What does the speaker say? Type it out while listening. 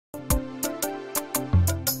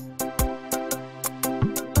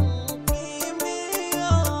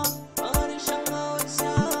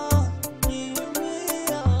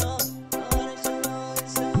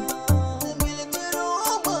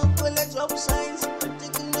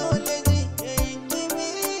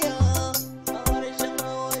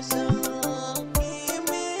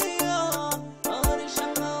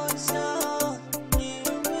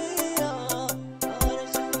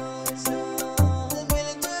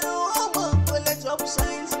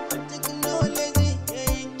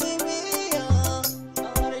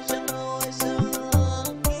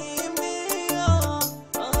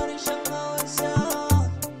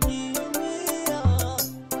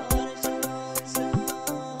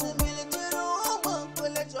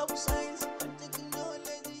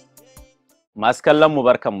Masu kallon mu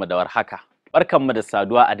barkanmu da warhaka. Barkanmu da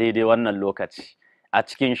saduwa a daidai wannan lokaci a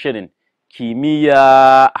cikin shirin kimiyya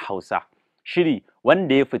a Hausa. Shiri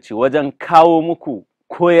wanda ya fice wajen kawo muku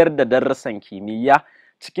koyar da darussan kimiyya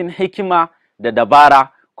cikin hikima da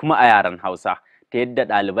dabara kuma a yaren Hausa, ta yadda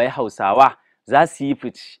ɗalibai Hausawa za su yi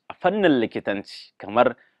fice a fannin likitanci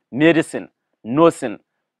kamar medicine, nursing,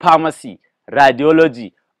 pharmacy,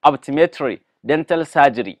 radiology, optometry, dental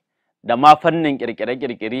surgery da ma fannin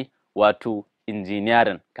kirkire-kirkire wato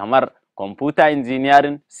engineering kamar computer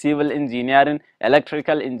engineering, civil engineering,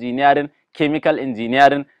 electrical engineering, chemical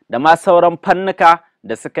engineering da ma sauran fannuka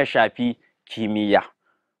da suka shafi kimiyya,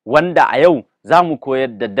 wanda a yau za mu koyar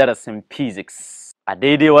da darasin physics a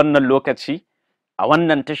daidai wannan lokaci a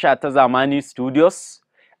wannan tasha ta Zamani Studios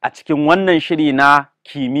a cikin wannan shiri na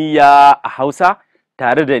kimiyya a Hausa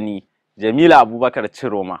tare da ni Jamila Abubakar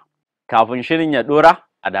Ciroma. Kafin shirin ya dora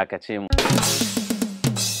a dakace mu.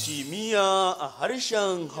 Kimiyya a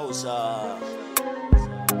harshen Hausa.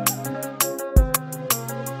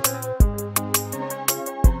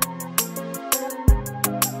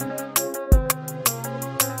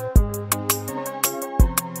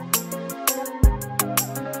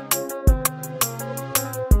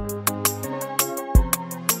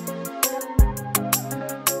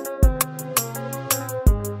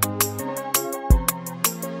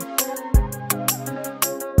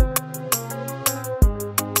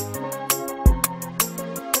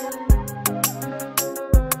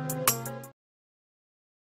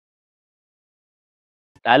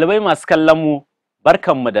 Ɗalibai masu kallon mu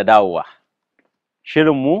barkanmu da dawowa.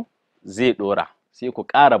 Shirinmu zai ɗora, sai ku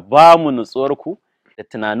ƙara ba mu nutsuwarku da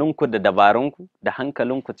tunaninku da dabarunku da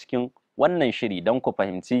hankalinku cikin wannan shiri don ku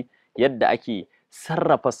fahimci yadda ake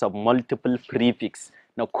sarrafa sub-multiple prefix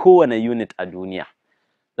na kowane unit a duniya.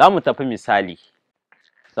 Za mu tafi misali,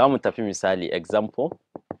 example,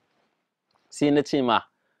 sai na ce ma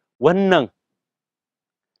wannan,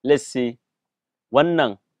 let's say,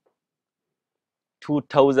 wannan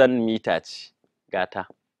 2000 meter ce gata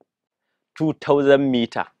 2000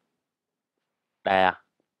 meter ɗaya.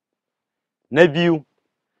 Na biyu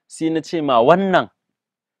sai na ce ma wannan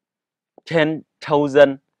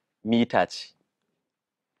 10,000 meter ce.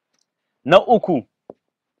 Na uku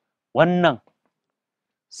wannan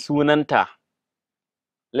sunanta,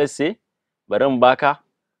 let's say, bari in baka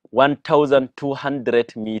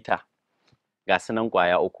 1200 meter, ga sunan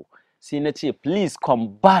kwaya uku. Sai na ce please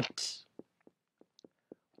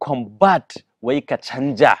convert, wai ka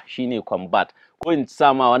canja, shine convert, ko in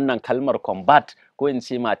sa ma wannan kalmar convert, ko in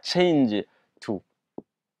ce ma change to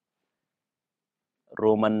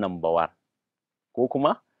Roman number 1, ko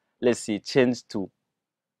kuma let's say change to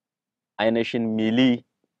ainihin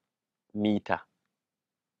millimeter,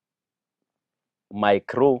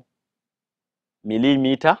 micro,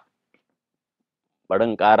 millimeter, bari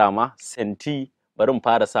in ƙara ma bari in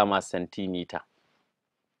fara sa ma centimeter.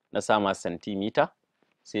 Na sa ma centimeter,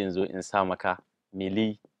 sai in zo in sa maka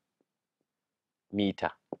millimeter,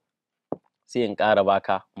 sai in ƙara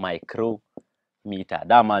baka micrometer.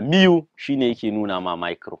 Dama miyu shine yake nuna ma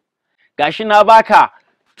micro. Gashi na baka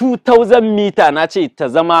 2000 meter, na ce ta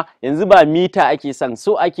zama yanzu ba mita ake son,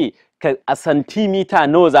 so ake a centimeter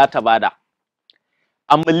nawa za ta bada,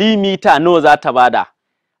 a millimeter nawa za ta bada,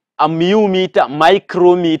 a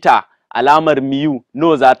micrometer, alamar miyu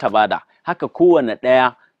nawa za ta bada. Haka kowane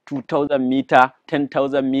ɗaya 2000 meter,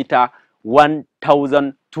 10,000 meter,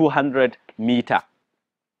 1200 meter.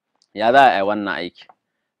 Ya za a yi wannan aiki?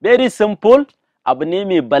 Very simple, abu ne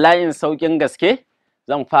mai bala'in sauƙin gaske.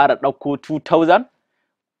 Zan fara ɗauko 2000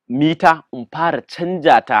 meter in fara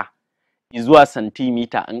canja ta zuwa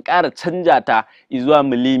centimeter, in ƙara canja ta zuwa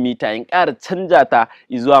millimeter, in ƙara canja ta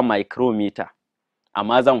zuwa micrometer.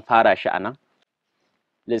 Amma zan fara shi a nan.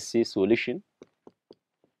 Let's say solution.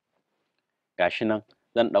 Gashi nan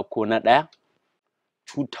zan ɗauko na ɗaya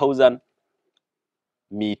 2000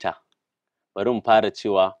 meter, bari in fara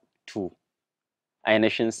cewa 2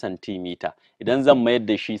 ainihin centimeter. Idan zan mayar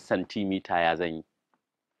da shi centimeter ya zan yi?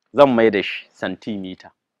 Zan mayar da shi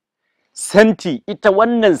centimeter. Centi, ita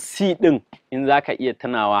wannan C ɗin, in za ka iya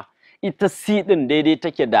tunawa, ita C ɗin daidai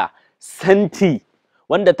take da centi,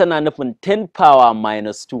 wanda tana nufin 10 power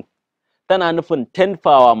minus 2. Tana nufin 10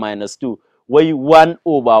 power minus 2, wai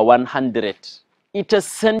 1/100. Ita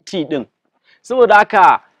centi ɗin. Saboda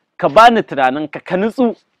haka ka bani tunanin ka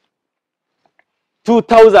nutsu.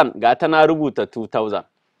 2000, ga ta na rubuta 2000.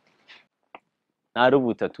 Na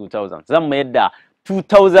rubuta 2000. Zan mayar da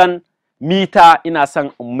 2000 meter, ina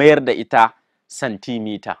son in mayar da ita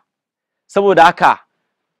centimeter. Saboda haka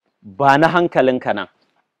ba na hankalinka nan.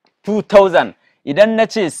 2000, idan na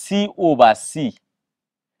ce C/C,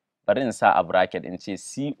 bari in sa a bracket in ce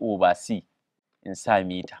C over C in sa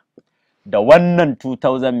mita. Da wannan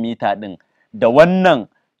 2000 mita ɗin da wannan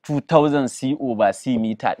 2000 C over C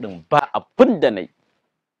mita ɗin ba abin da na yi.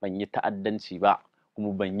 Ban yi ta'addanci ba,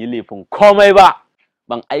 kuma ban yi laifin komai ba,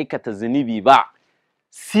 ban aikata zunubi ba.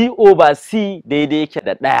 C over C daidai yake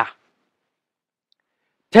da 1.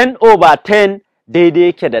 10 over 10 daidai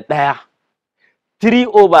yake da 1. 3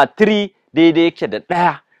 over 3 daidai yake da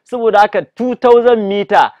 1. Saboda haka 2000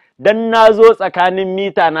 mita dan na zo tsakanin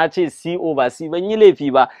mita na ce C over C ban yi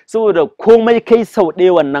laifi ba, saboda komai kai sau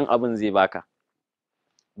ɗaya wannan abin zai baka.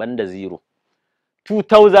 Banda 0.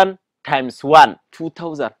 2000 times 1,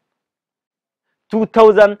 2000.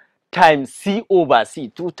 2000 times C over C,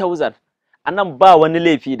 2000. Anan ba wani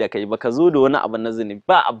laifi da kai, baka zo da wani abu na zunubi,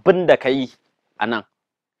 ba abin da kai anan.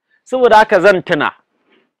 Saboda haka zan tuna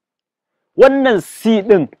wannan C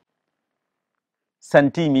ɗin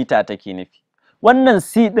santimita take nufi, wannan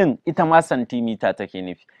C ɗin ita ma santimita take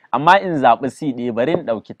nufi, amma in zaɓi C ɗaya bari in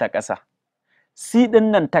ɗauki ta ƙasa. C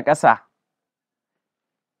ɗin nan ta ƙasa,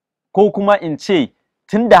 ko kuma in ce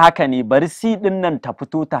tun da haka ne bari C ɗin nan ta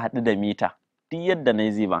fito ta haɗu da mita, duk yadda na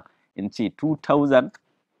yi zai ba, in ce 2000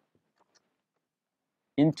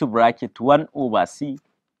 into bracket 1 over C,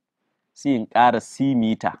 sai in ƙara C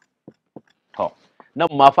mita. To, nan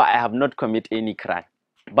ma fa I have not commit any crime,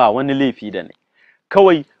 ba wani laifi da ne.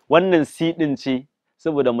 Kawai wannan C ɗin ce,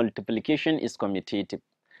 saboda multiplication is commutative.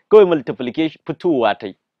 Kawai multiplication fitowa ta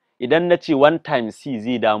yi. Idan na ce 1 times C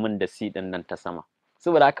zai damun da C ɗin nan ta sama.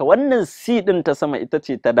 Saboda haka wannan C ɗin ta sama ita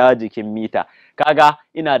ce ta dawo jikin mita. Kaga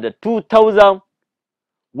ina da 2000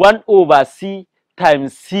 1 over C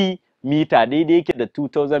times C mita daidai yake da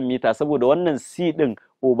 2000 mita, saboda wannan C ɗin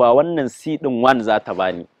over wannan C ɗin 1 za ta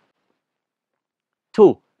bani.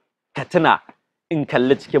 To, ka tuna in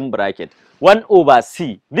kalli cikin bracket 1 over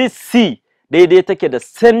C, this C daidai take da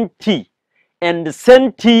centi, and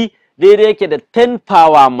centi daidai yake da 10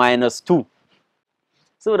 power minus 2.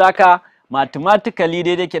 Saboda haka mathematically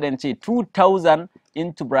daidai yake da ce 2000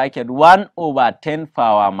 into bracket 1 over 10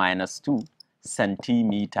 power minus 2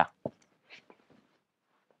 centimeter.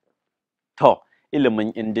 To,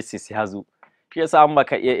 ilimin indices ya zo. Shi yasa an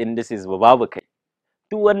baka iya indices ba, babu kai.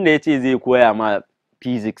 Duk wanda ya ce zai koya ma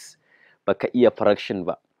physics, baka iya fraction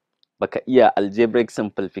ba, baka iya algebraic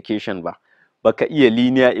simplification ba, baka iya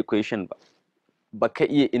linear equation ba, baka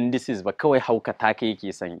iya indices ba, kawai haukata ka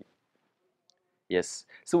yake sanyi. Yes,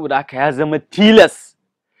 saboda haka ya zama tilas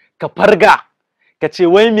ka farga, ka ce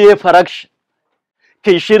wai meye fraction,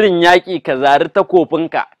 kai shirin yaƙi, ka zari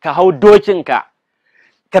takofinka, ka hau dokinka,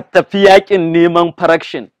 ka tafi yaƙin neman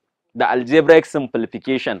fraction da algebraic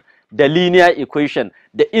simplification da linear equation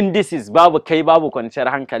da indices. Babu kai babu kwanciyar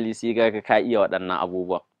hankali sai ga ka iya waɗannan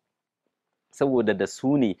abubuwan, saboda da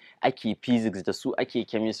su ne ake physics, da su ake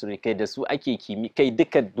chemistry, kai da su ake kai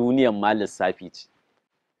duka duniyar ma lissafi ce.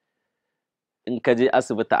 In ka je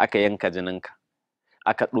asibiti aka yanka jininka,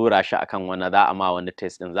 aka ɗora shi akan wani za a ma wani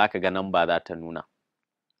test ɗin, zaka ga nan ba za ta nuna.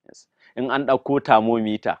 In an ɗauko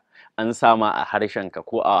thermometer an sama a harshenka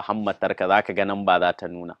ko a hammatarka, zaka ga nan ba za ta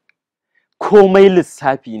nuna. Komai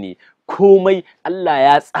lissafi ne, komai Allah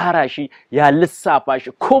ya tsara shi, ya lissafa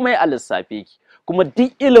shi, komai a lissafe ki. Kuma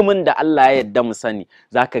duk ilimin da Allah ya yarda mu sani,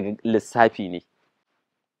 zaka ga lissafi ne.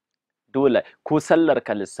 Dole ko sallar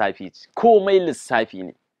ka lissafi ce, komai lissafi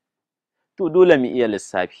ne. To dole mu iya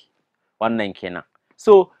lissafi. Wannan kenan.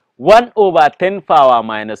 So 1 over 10 power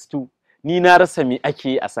minus 2, ni na rasa me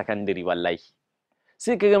ake a secondary wallahi.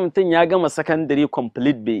 Sai kaga mutum ya gama secondary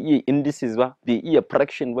complete, bai iya indices ba, bai iya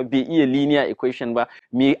fraction ba, bai iya linear equation ba.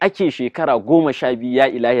 Me ake shekara 12 ya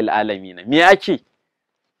ilahil alamin? Me ake?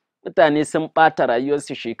 Mutane sun ɓata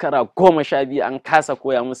rayuwarsu shekara 12 an kasa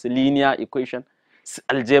koya musu linear equation,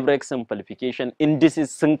 algebraic simplification, indices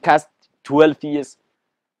sun kasa 12 years.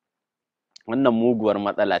 Wannan muguwar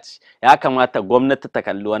matsala ce. Ya kamata gwamnati ta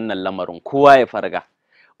kalli wannan lamarin, kowa ya farga.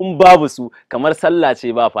 In babu su, kamar sallah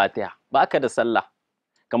ce ba fatiha, baka da sallah.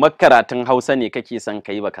 Kamar karatun Hausa ne kake son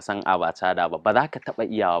kai baka san abata da ba za ka taɓa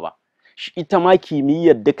iyawa ba. Ita ma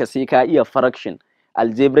kimiyyar duka sai ka iya fraction,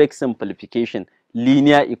 algebraic simplification,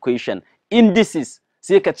 linear equation, indices,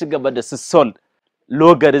 sai ka ci gaba da su solve,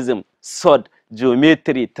 logarithm, sod,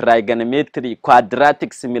 geometry, trigonometry,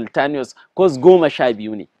 quadratic, simultaneous, course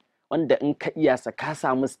 12 ne, wanda in ka iya sa ka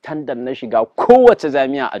samu standard na shiga kowace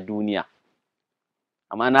jami'a a duniya.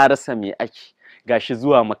 Amma na rasa me ake, gashi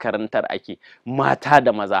zuwa makarantar ake, mata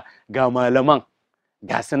da maza, ga malaman,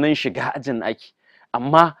 ga sanan shiga ajin ake,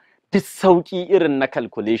 amma duk sauki irin na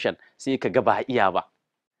calculation sai ka ga ba iya ba.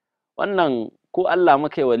 Wannan ko Allah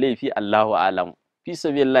muka yi wa laifi, Allahu alam. Fi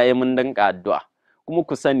sabilillahi mun danka addu'a, kuma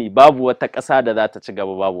ku sani babu wata ƙasa da za ta ci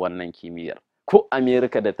gaba babu wannan kimiyyar, ko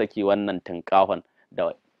America da take wannan tunƙahon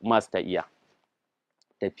da maths ta iya,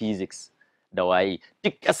 da physics da waye,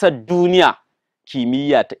 duk ƙasar duniya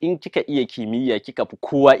kimiyya ta, in kika iya kimiyya kika fi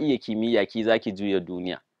kowa iya kimiyya ki zaki juya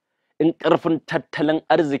duniya. In ƙarfin tattalin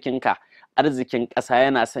arzikinka, arzikin ƙasa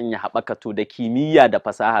yana son ya haɓaka, to da kimiyya da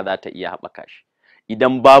fasaha za ta iya haɓaka shi.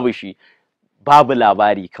 Idan babu shi babu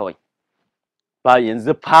labari kawai. Ba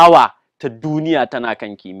yanzu fawa ta duniya tana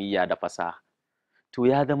kan kimiyya da fasaha, to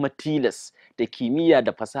ya zama tilas da kimiyya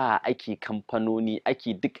da fasaha ake kamfanoni,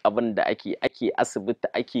 ake duk abin da ake asibiti,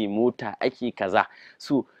 ake mota, ake kaza.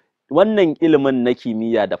 So wannan ilimin na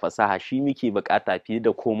kimiyya da fasaha shi muke bukata fiye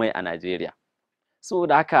da komai a Najeriya.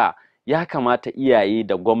 Saboda haka ya kamata iyaye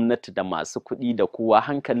da gwamnati da masu kuɗi da kowa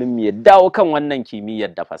hankalin mu ya dawo kan wannan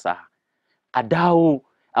kimiyyar da fasaha, a dawo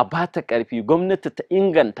a bata ƙarfi, gwamnati ta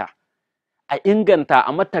inganta, a inganta,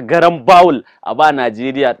 a mata garan bawul, a ba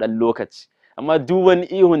Najeriya ɗan lokaci. Amma duk wani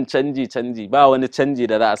ihun canji ba wani canji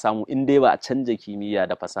da za a samu in dai ba a canja kimiyya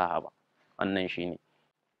da fasaha ba. Wannan shine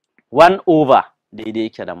 1 over daidai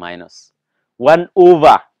yake da minus 1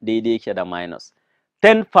 over daidai yake da minus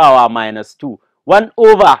 10 power minus 2 1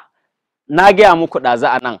 over. Na gaya muku ɗazu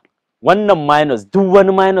a nan wannan minus, duk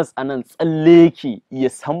wani minus a nan tsalle yake ya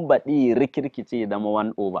sambaɗe ya rikirkice ya zama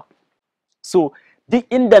 1 over. So duk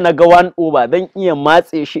inda na ga 1 over zan iya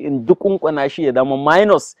matse shi in dukunkuna shi ya zama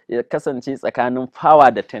minus, ya kasance tsakanin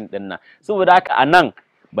power da 10 ɗin nan. Saboda haka a nan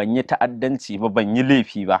ban yi ta'addanci ba, ban yi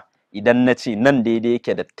laifi ba idan na ce nan daidai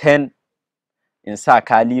yake da 10, in sa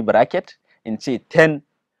kali bracket in ce 10,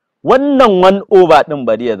 wannan 1 over ɗin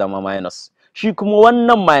bari ya zama minus, shi kuma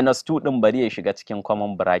wannan minus 2 ɗin bari ya shiga cikin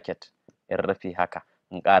common bracket in rufe haka,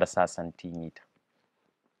 in ƙara sa centimeter.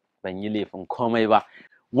 Ban yi laifin komai ba.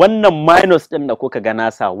 Wannan minus ɗin da kuka ga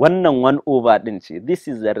nasa, wannan 1 over ɗin ce. This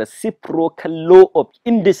is the reciprocal law of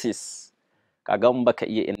indices. Kaga in baka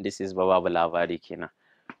iya indices ba babu labari kenan.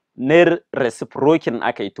 Na reciprocal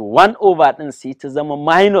aka yi, to 1 over ɗin sai ta zama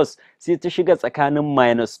minus, sai ta shiga tsakanin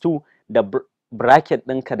minus 2 da bracket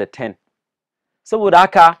ɗinka da 10. Saboda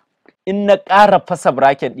haka in na ƙara fasa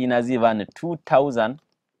bracket ɗina zai bani 2000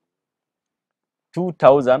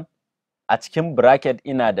 a cikin bracket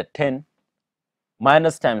ina da 10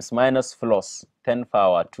 minus times minus plus 10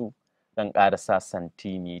 power 2, zan ƙara sa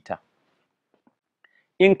centimeter.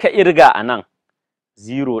 In ka irga a nan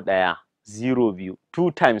 0 1 0 2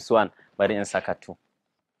 2 times 1, bari in saka 2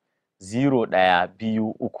 0 1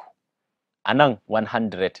 2 3, a nan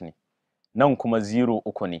 100 ne, nan kuma 0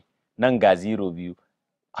 3 ne, nan ga 0 2,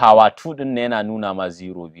 power 2 din ne yana nuna ma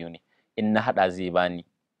 0 2 ne. In na hada zai bani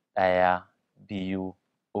 1 2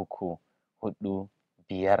 3 4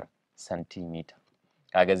 5 centimeter.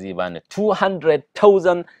 Kaga zai bani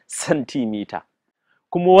 200,000 centimeter.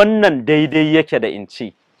 Kuma wannan daidai yake da in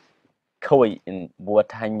ce kawai in bi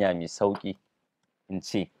wata hanya mai sauki in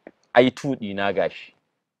ce ai 2 ɗina gashi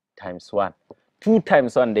times 1, 2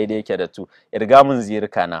 times 1 daidai yake da 2. Irga mun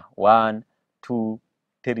zirka na 1 2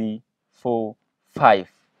 3 4 5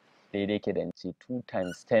 daidai yake da in ce 2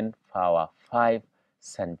 times 10 power 5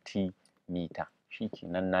 centimeter.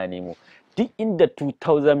 Shikenan na nemo. Duk inda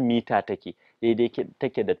 2000 meter take daidai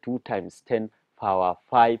take da 2 times 10 power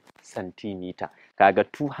 5 centimeter. Kaga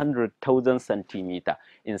 200,000 centimeter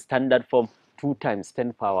in standard form, 2 times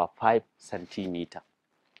 10 power 5 centimeter.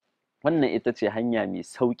 Wannan ita ce hanya mai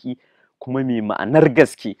sauki kuma mai ma'anar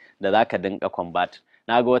gaske da zaka dinga combat.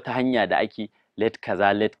 Naga wata hanya da ake let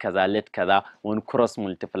kaza let kaza let kaza wani cross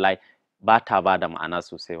multiply, ba ta ba da ma'ana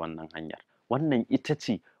sosai wannan hanyar. Wannan ita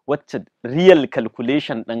ce wacce real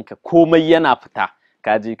calculation ɗinka komai yana fita,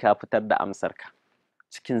 ka je ka fitar da amsarka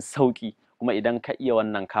cikin sauki. Kuma idan ka iya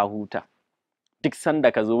wannan ka huta, duk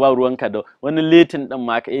sanda ka zo ba ruwanka da wani letin ɗin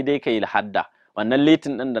ma ka dai ka yi hadda. Wannan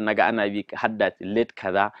letin ɗin da naga ana bi hadda, let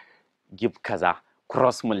kaza give kaza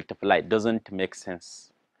cross multiply doesn't make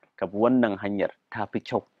sense. Ka bi wannan hanyar ta fi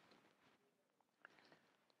kyau.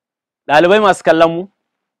 Ɗalibai masu kallon mu,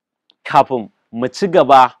 kafin mu ci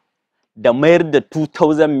gaba da mayar da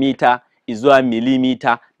 2000 meter zuwa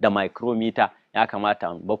millimeter da micrometer, ya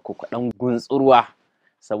kamata mu bakku kuɗan gunsurwa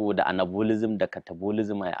saboda anabolism da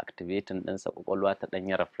catabolism ya activating ɗinsa, ƙwaƙwalwa ta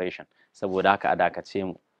ɗanyi refreshen. Saboda haka a dakace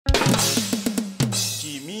mu.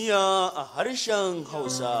 Kimiyya a harshen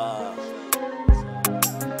Hausa.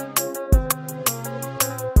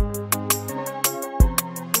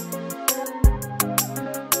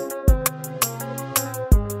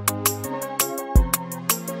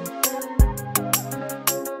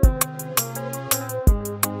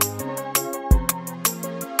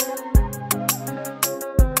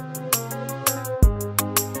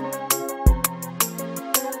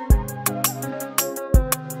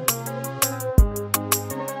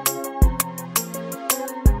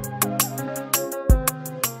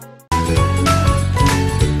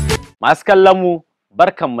 Masu kallon mu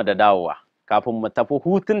barkanmu da dawowa. Kafin mu tafi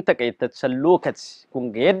hutun takaitaccen lokaci,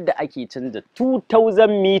 kun ga yadda ake canza 2000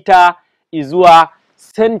 mita zuwa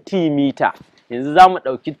centimeter. Yanzu za mu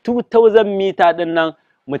ɗauki 2000 mita ɗin nan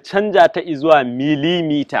mu canja ta zuwa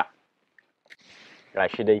millimeter.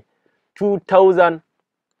 Gashi dai 2000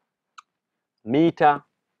 meter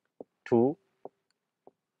to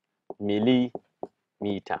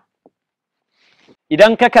millimeter.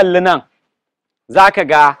 Idan ka kalli nan za ka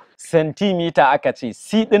ga centimeter aka ce,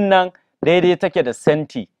 C ɗin nan daidai take da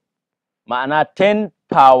centi, ma'ana 10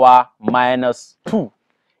 power minus 2.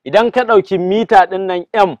 Idan ka ɗauki mita ɗin nan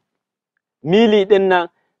M, mili ɗin nan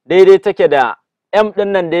daidai take da M ɗin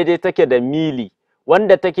nan daidai take da mili,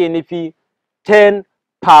 wanda take nufi 10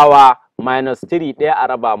 power minus 3, ɗaya a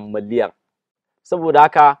raba miliyan. Saboda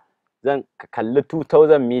haka zan kalli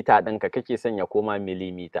 2000 mita ɗinka kake son ya koma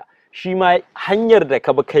millimeter. Shi ma hanyar da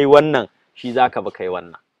ka bi kai wannan, shi za ka bi kai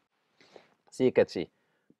wannan. Sai ka ce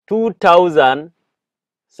 2000,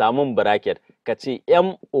 samun bracket, ka ce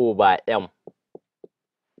M over M,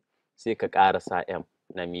 sai ka ƙarasa M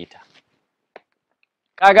na mita.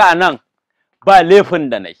 Kaga a nan ba laifin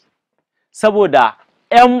da nai, saboda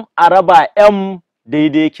M a raba M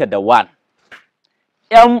daidai yake da 1.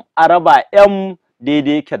 M a raba M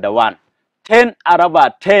daidai yake da 1. 10 a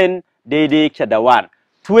raba 10 daidai yake da 1.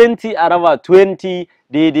 20 a raba 20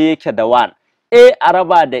 daidai yake da 1. A a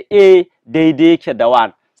raba da A daidai yake da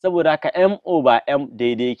 1. Saboda haka M over M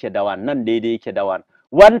daidai yake da 1. Nan daidai yake da 1.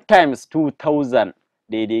 1 times 2000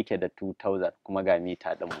 daidai yake da 2000. Kuma ga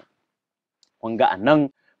mita ɗinmu. Kun ga a nan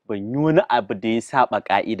ban yi wani abu da ya saba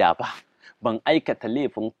ƙa'ida ba. Ban aikata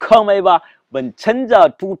laifin komai ba. Ban canja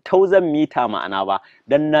 2000 mita ma'ana ba.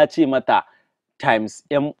 Dan na ce mata times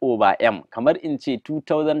M over M. Kamar in ce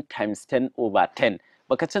 2000 times 10 over 10.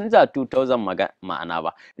 Baka canja 2000 ma'ana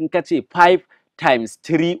ba. In ka ce 5 times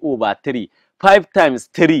 3 over 3. 5 times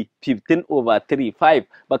 3, 15 over 3, 5.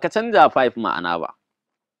 Baka canja 5 ma'ana ba.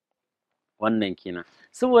 Wannan kenan.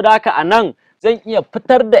 Saboda haka a nan zan iya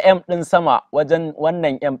fitar da M ɗin sama wajen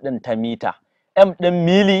wannan M ɗin ta mita. M ɗin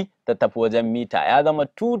mili ta tafi wajen mita. Ya zama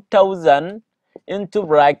 2000 into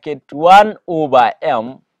bracket 1 over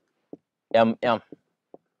M, mm.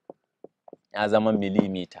 Ya zama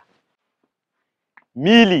millimeter.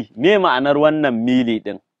 Mili, me ma'anar wannan mili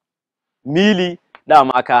ɗin? Mili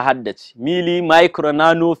dama ka haddace. Mili, micro,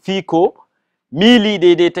 nano, fico. Mili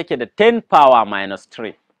daidai take da 10 power minus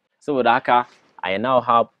 3. Saboda haka I now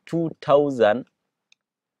have 2000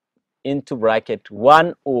 into bracket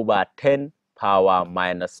 1 over 10 power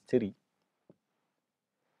minus 3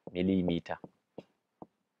 millimeter.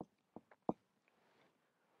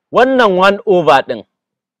 Wannan 1 over ɗin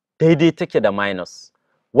daidai take da minus.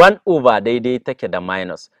 1 over daidai take da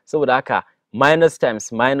minus. Saboda haka minus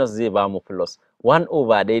times minus zai ba mu plus. 1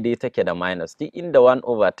 over daidai take da minus. Duk inda 1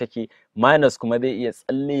 over take, minus kuma zai iya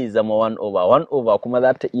tsalle zama 1 over. 1 over kuma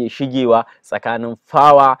za ta iya shigewa tsakanin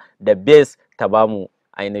power da base ta ba mu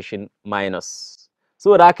ainihin minus.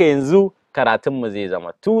 Saboda haka yanzu karatunmu zai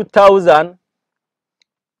zama 2000,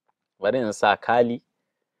 bari in sa kali,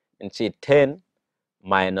 in ce 10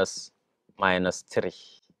 minus 3.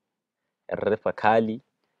 In rufe kali,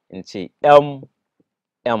 in ce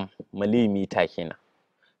M millimeter kenan.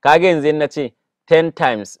 Kaga yanzu na ce 10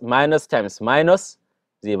 times minus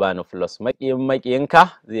zai bani plus.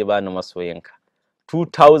 Maƙiyinka zai bani masoyinka.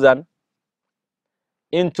 2000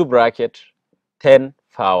 into bracket 10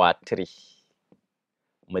 power 3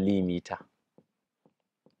 millimeter.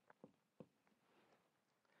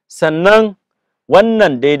 Sannan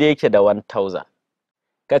wannan daidai yake da 1000.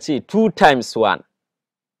 Ka ce 2 times 1,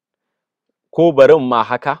 ko bari ma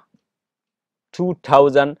haka,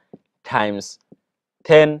 2000 times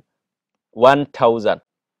 10 1000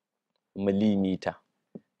 millimeter.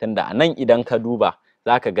 Tunda a nan idan ka duba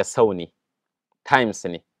za ka ga sau ne, times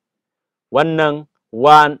ne. Wannan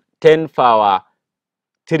 10 power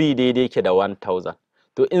 3 daidai ke da 1000.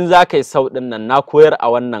 To in za ka yi sau ɗin nan, na koyar a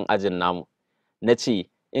wannan ajin namu. Na ce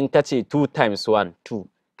in ka ce 2 times 1, 2.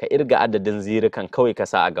 Ka irga adadin zirikan kawai ka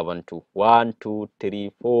sa a gaban 2. 1, 2, 3,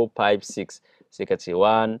 4, 5, 6. Sai ka ce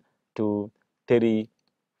 1, 2, 3,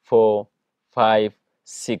 4, 5,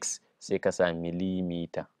 6. Sai ka sa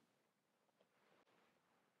millimeter.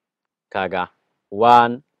 Kaga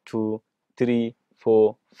 1, 2, 3,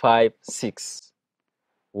 4, 5, 6.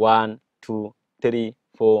 1, 2, 3,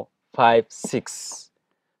 4, 5, 6.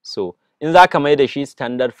 So in za ka mai da shi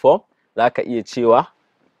standard form, za ka iya cewa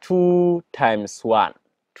 2 times 1.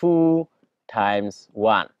 2 times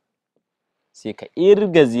 1. Sai ka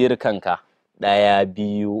irga zirkanka 1,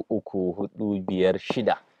 2, 3, 4, 5,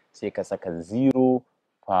 6. Sai ka saka 0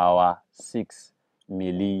 power 6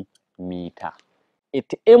 millimeter. meter.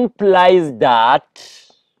 It implies that,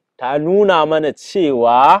 ta nuna mana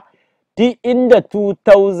cewa duk inda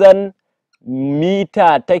 2000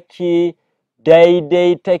 meter take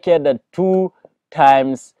daidai take da 2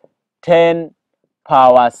 times 10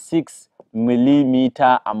 power 6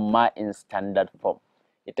 millimeter amma in standard form.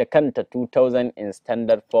 Ita kanta 2000 in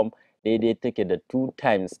standard form daidai take da 2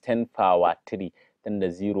 times 10 power 3 tunda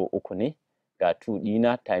 0 uku ne ga 2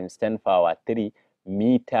 dina times 10 power 3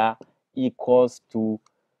 meter equals to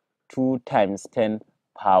 2 times 10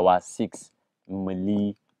 power 6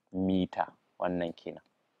 millimeter. Wannan kenan.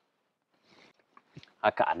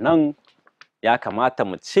 Haka a nan ya kamata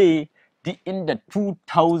mu ce duk inda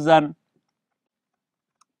 2000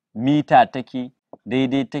 meter take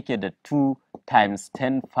daidai take da 2 times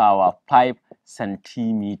 10 power 5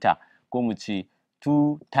 centimeter, ko mu ce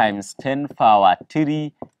 2 times 10 power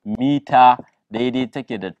 3 meter daidai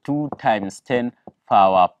take da 2 times 10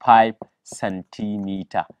 power 5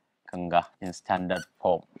 centimeter. Kanga in standard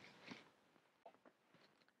form.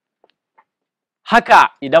 Haka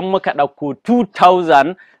idan muka ɗauko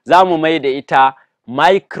 2000 za mu mai da ita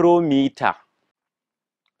micrometer.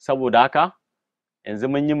 Saboda haka yanzu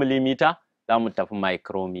mun yi millimeter za mu tafi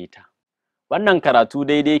micrometer. Wannan karatu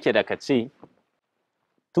daidai yake da ka ce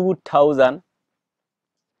 2000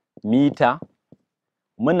 meter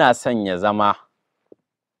muna son ya zama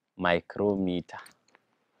micrometer.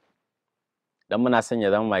 Dan muna son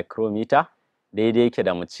ya zama micrometer daidai yake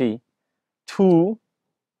da mu ce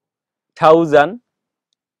 2000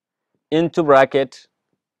 into bracket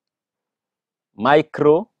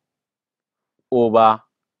micro over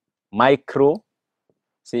micro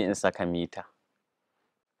sai in saka meter.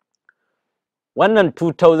 Wannan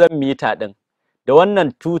 2000 meter ɗin da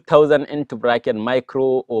wannan 2000 into bracket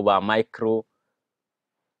micro over micro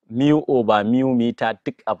mu over mu meter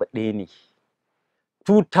duk abu ɗaya ne.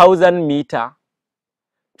 2000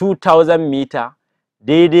 meter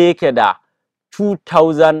daidai yake da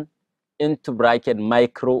 2000 into bracket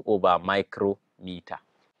micro over micro meter.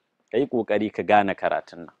 Kai kokari ka gane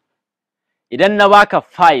karatun nan. Idan na baka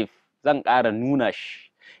 5 zan ƙara nuna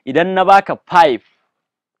shi. Idan na baka 5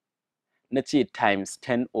 na ce times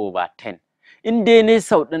 10 over 10, in dai ne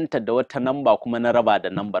sau ɗinta da wata namba kuma na raba da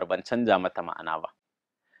nambar ban canja mata ma'ana ba.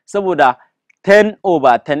 Saboda 10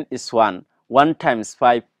 over 10 is 1, 1 times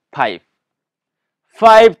 5, 5.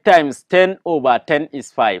 5 times 10 over 10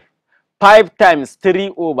 is 5. 5 times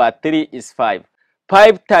 3 over 3 is 5.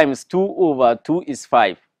 5 times 2 over 2 is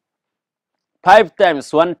 5. 5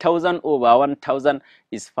 times 1000 over 1000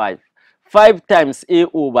 is 5. 5 times a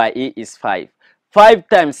over a is 5. 5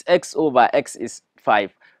 times x over x is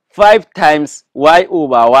 5. 5 times y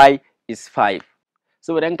over y is 5.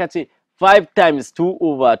 So idan ka ce 5 times 2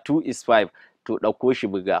 over 2 is 5, to ɗauko shi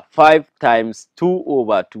buga 5 times 2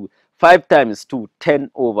 over 2. 5 times 2,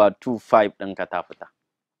 10 over 2, 5 ɗinka ta fita.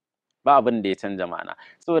 Ba abin da ya canja ma'ana.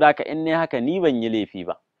 Saboda haka in ne haka ni ban yi laifi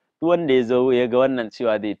ba. Duk wanda ya zo ya ga wannan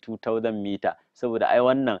cewa zai 2000 meter, saboda ai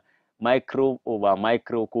wannan micro over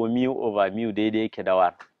micro ko mu over mu daidai yake da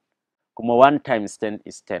 1. Kuma 1 times 10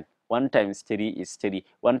 is 10. 1 times 3 is 3.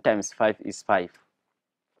 1 times 5 is 5.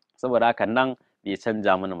 Saboda haka nan bai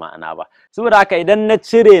canja mini ma'ana ba. Saboda haka idan na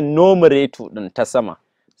cire numerator ɗin ta sama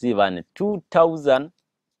zai bani 2000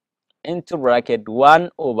 into bracket 1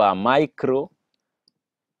 over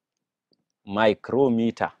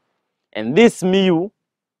micrometer. And this mu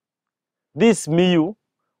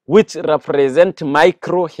which represent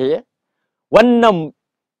micro here, wannan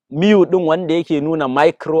mu ɗin wanda yake nuna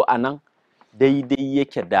micro a nan daidai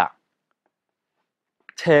yake da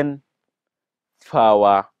 10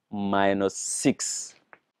 power minus 6.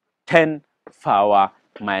 10 power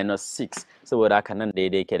minus 6. Saboda haka nan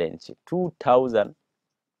daidai yake da in ce 2000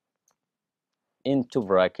 into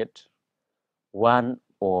bracket 1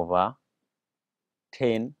 over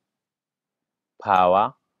 10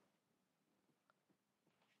 power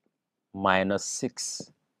minus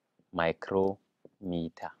 6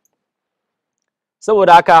 micrometer.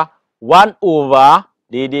 Saboda haka 1 over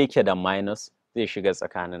daidai yake da minus zai shiga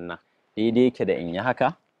tsakanin nan. Daidai yake da in yi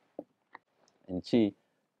haka, in ce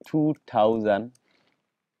 2000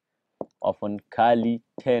 upon curly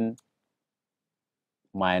 10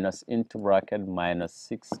 minus into bracket minus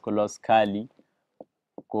 6 close curly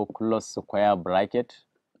ko close square bracket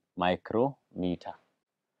micrometer.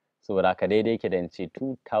 Saboda haka daidai yake da in ce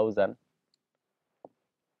 2000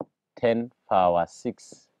 10 power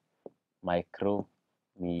 6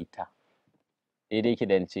 micrometer. Daidai yake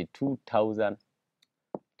da in ce 2000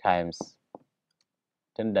 times,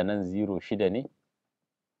 tun da nan 0 shida ne,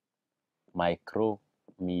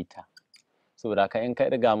 micrometer. Saboda haka in ka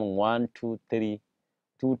riga min 1 2 3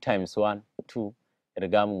 2 times 1 2,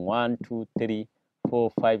 riga mun 1 2 3 4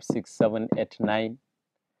 5 6 7 8 9,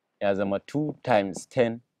 ya zama 2 times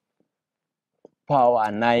 10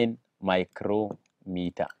 power 9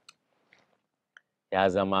 micrometer, ya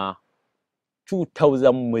zama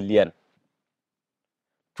 2000 million.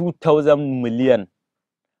 2000 million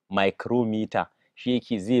micrometer shi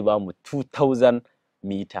yake zai ba mu 2000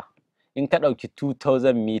 meter. In ka ɗauki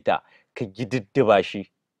 2000 meter ka gididdiba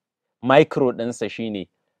shi, micro ɗinsa shine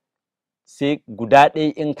sai guda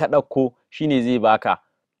ɗaya in ka ɗauko shine zai baka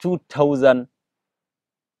 2000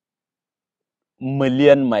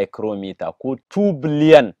 million micrometer ko 2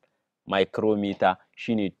 billion micrometer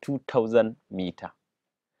shine 2000 meter.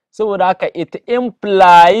 Saboda haka it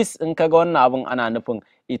implies, in kaga wannan abun ana nufin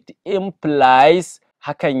it implies,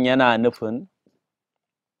 hakan yana nufin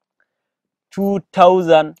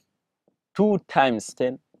 2000 2 times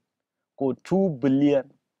 10 ko 2 billion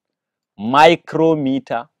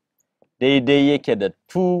micrometer daidai yake da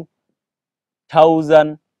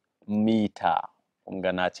 2000 meter. Kun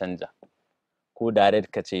ga na canja, ko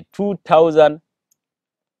direct ka ce 2000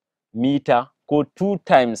 meter ko 2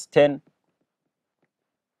 times 10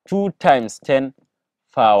 2 times 10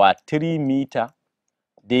 power 3 meter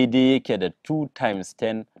daidai yake da 2 times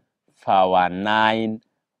 10 power 9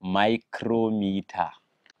 micrometer.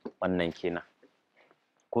 Wannan kenan.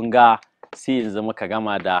 Kun ga sai yanzu muka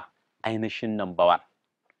gama da ainihin number 1,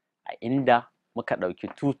 a inda muka ɗauki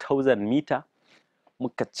 2000 meter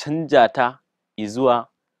muka canja ta izuwa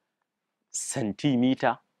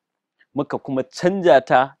centimeter, muka kuma canja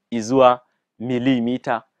ta izuwa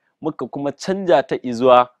millimeter, muka kuma canja ta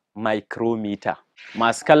izuwa micrometer.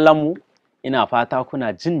 Masu kallon mu, ina fata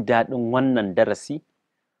kuna jin daɗin wannan darasi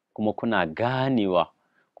kuma kuna ganewa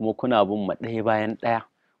kuma kuna bin mu ɗaya bayan ɗaya,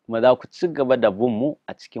 kuma za ku ci gaba da bin mu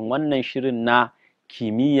a cikin wannan shirin na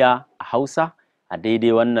kimiyya a Hausa a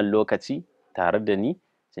daidai wannan lokaci tare da ni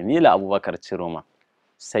Jamilu Abubakar Ciroma.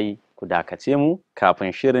 Sai ku dakace mu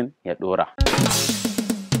kafin shirin ya ɗora.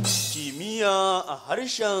 Kimiyya a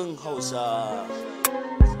harshen Hausa.